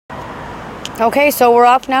Okay, so we're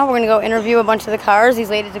off now. We're going to go interview a bunch of the cars.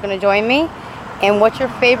 These ladies are going to join me. And what's your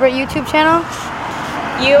favorite YouTube channel?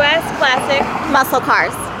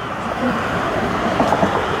 USClassicMuscleCars.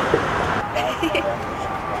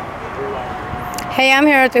 Hey, I'm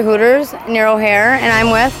here at the Hooters near O'Hare, and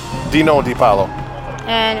I'm with Dino DiPaolo.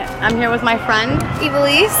 And I'm here with my friend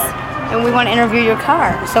Evilise, and we want to interview your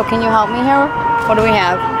car. So can you help me here? What do we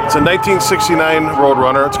have? It's a 1969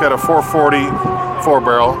 Roadrunner. It's got a 440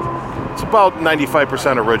 4-barrel. It's about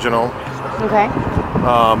 95% original. Okay.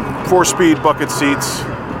 4-speed bucket seats,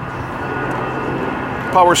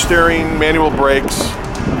 power steering, manual brakes,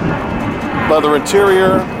 leather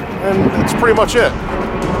interior, and that's pretty much it.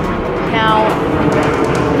 Now,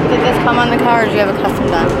 did this come on the car, or do you have a custom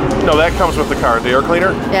done? No, that comes with the car. The air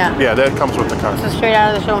cleaner? Yeah. Yeah, that comes with the car. So straight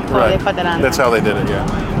out of the showroom floor, Right. they put that on. That's how they did it, yeah.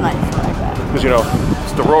 Nice, I like that. Because, you know,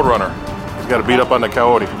 it's the Roadrunner. He's got to beat up on the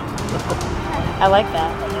Coyote. I like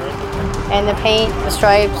that. And the paint, the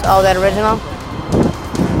stripes, all that original?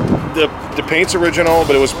 The paint's original,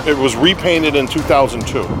 but it was repainted in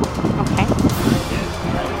 2002. Okay.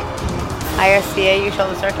 IRCA, you show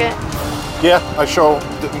the circuit? Yeah, I show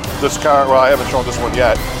this car. Well, I haven't shown this one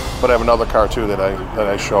yet, but I have another car too that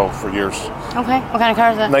I show for years. Okay. What kind of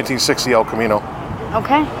car is it? 1960 El Camino.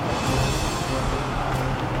 Okay.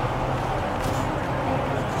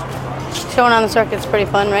 Showing on the circuit's pretty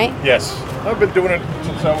fun, right? Yes, I've been doing it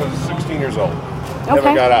since I was 16 years old. Okay.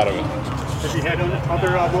 Never got out of it. Have you had other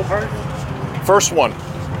Mopars? First one.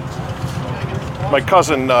 My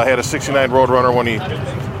cousin had a 69 Roadrunner when he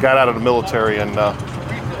got out of the military, and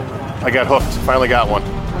I got hooked. Finally got one.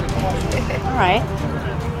 All right.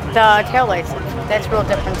 The taillights, that's real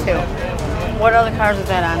different too. What other cars is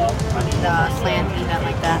that on? The slant and that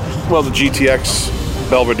like that? Well, the GTX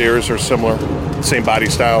Belvederes are similar, same body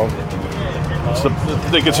style.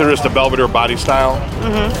 They consider this the Belvedere body style.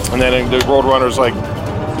 Mm-hmm. And then the Roadrunner's like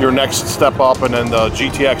your next step up, and then the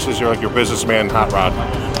GTX is like your businessman hot rod.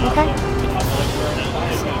 Okay.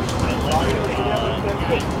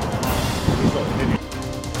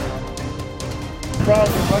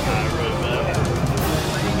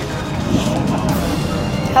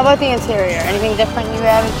 How about the interior? Anything different you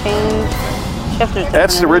haven't changed? Shifter's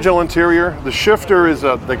That's the different, original interior. The shifter is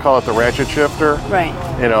they call it the ratchet shifter. Right.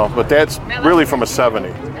 You know, but that's really from a 70.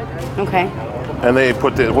 Okay. And they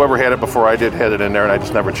put whoever had it before I did had it in there, and I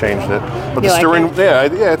just never changed it. But You the like steering, it?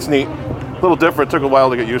 yeah, it's neat. A little different. Took a while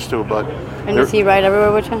to get used to, but And does he ride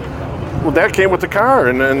everywhere with you? well, that came with the car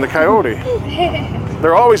and the Coyote.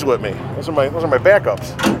 They're always with me. Those are my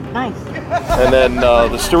backups. Nice. And then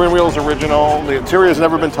the steering wheel's original. The interior has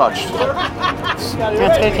never been touched. That's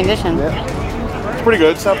good condition. Yeah. It's pretty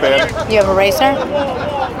good. It's not bad. You have a racer?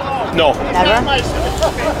 No. Never?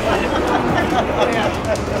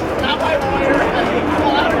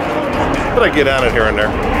 But I get on it here and there.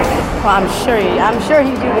 Well, I'm sure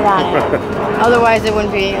you do get on it. Otherwise, it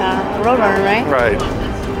wouldn't be Roadrunner, right? Right.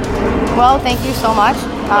 Well, thank you so much.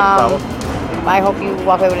 problem. I hope you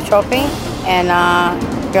walk away with a trophy and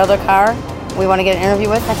your other car. We want to get an interview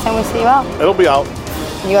with next time we see you out. It'll be out.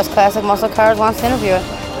 US Classic Muscle Cars wants to interview it.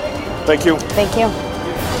 Thank you. Thank you.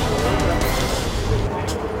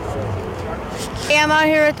 Hey, I'm out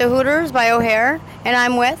here at the Hooters by O'Hare, and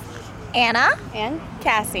I'm with Anna. and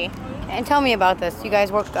Cassie. And tell me about this. You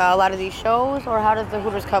guys work a lot of these shows, or how does the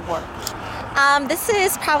Hooters Cup work? This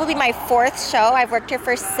is probably my 4th show. I've worked here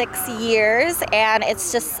for 6 years, and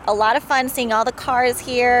it's just a lot of fun seeing all the cars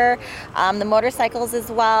here, the motorcycles as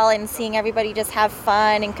well, and seeing everybody just have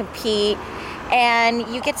fun and compete. And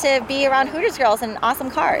you get to be around Hooters girls and awesome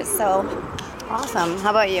cars. So Awesome.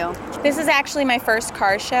 How about you? This is actually my first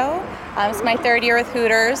car show. It's my 3rd year with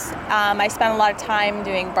Hooters. I spent a lot of time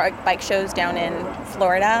doing bike shows down in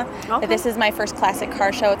Florida. Okay. But this is my first classic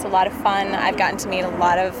car show. It's a lot of fun. I've gotten to meet a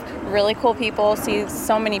lot of really cool people, see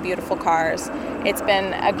so many beautiful cars. It's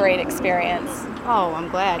been a great experience. Oh, I'm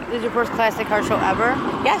glad. This is your first classic car show ever?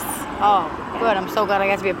 Yes. Oh, good. I'm so glad I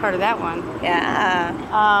got to be a part of that one. Yeah.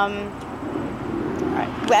 All right.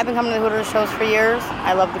 I've been coming to the Hooters shows for years.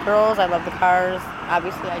 I love the girls. I love the cars.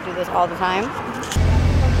 Obviously, I do this all the time.